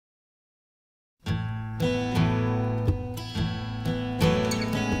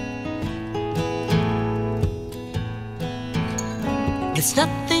There's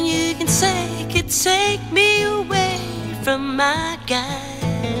nothing you can say could take me away from my guy.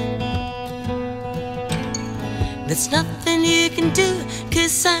 There's nothing you can do,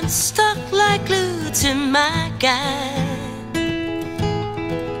 'cause I'm stuck like glue to my guy.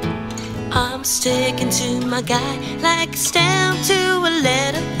 I'm sticking to my guy like a stamp to a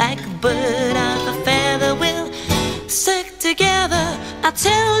letter, like a bird of a feather. We'll stick together, I'll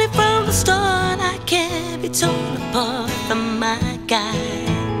tell you from the start. I can't be torn apart from my guy.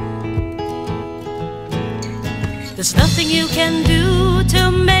 There's nothing you can do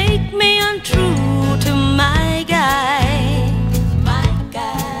to make me untrue to my guy. My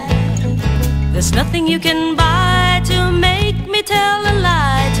guy. There's nothing you can buy to make me tell a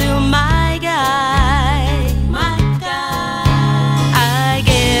lie to my guy. My guy. I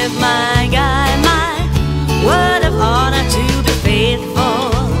give my guy my word of honor to be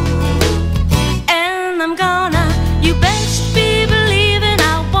faithful, and I'm gonna, you best be believing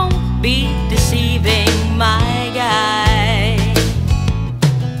I won't be deceiving my guy.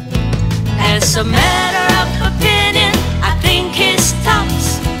 As a matter of opinion, I think he's tops.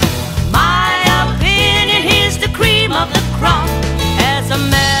 My opinion, he's the cream of the crop. As a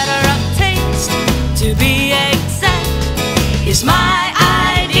matter of taste, to be exact, he's my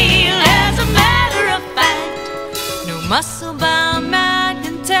ideal. As a matter of fact, no muscle-bound man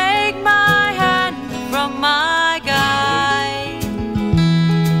can take my hand from my guy.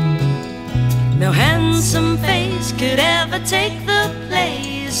 No handsome face could ever take the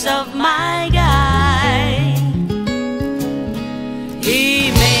place of my guy.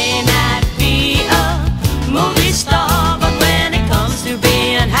 He may not be a movie star, but when it comes to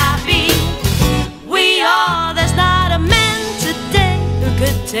being happy, we are. There's not a man today who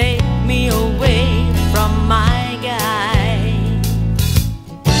could take me away from my guy.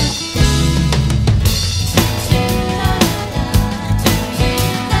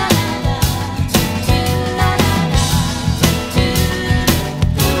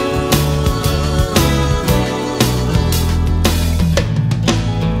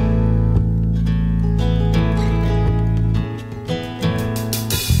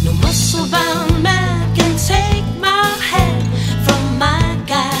 Muscle-bound man can take my hand from my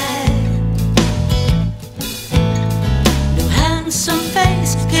guy. No handsome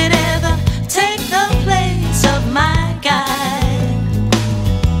face could ever take the place of my guy.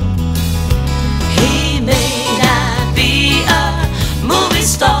 He may not be a movie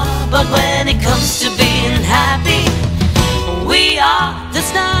star, but when it comes to being happy, we are.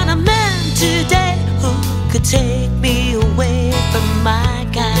 There's not a man today who could take me away from my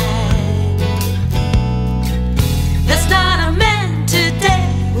guy. There's not a man today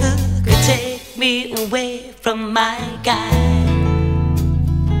who could take me away from my guy.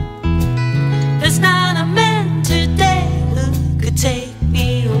 There's not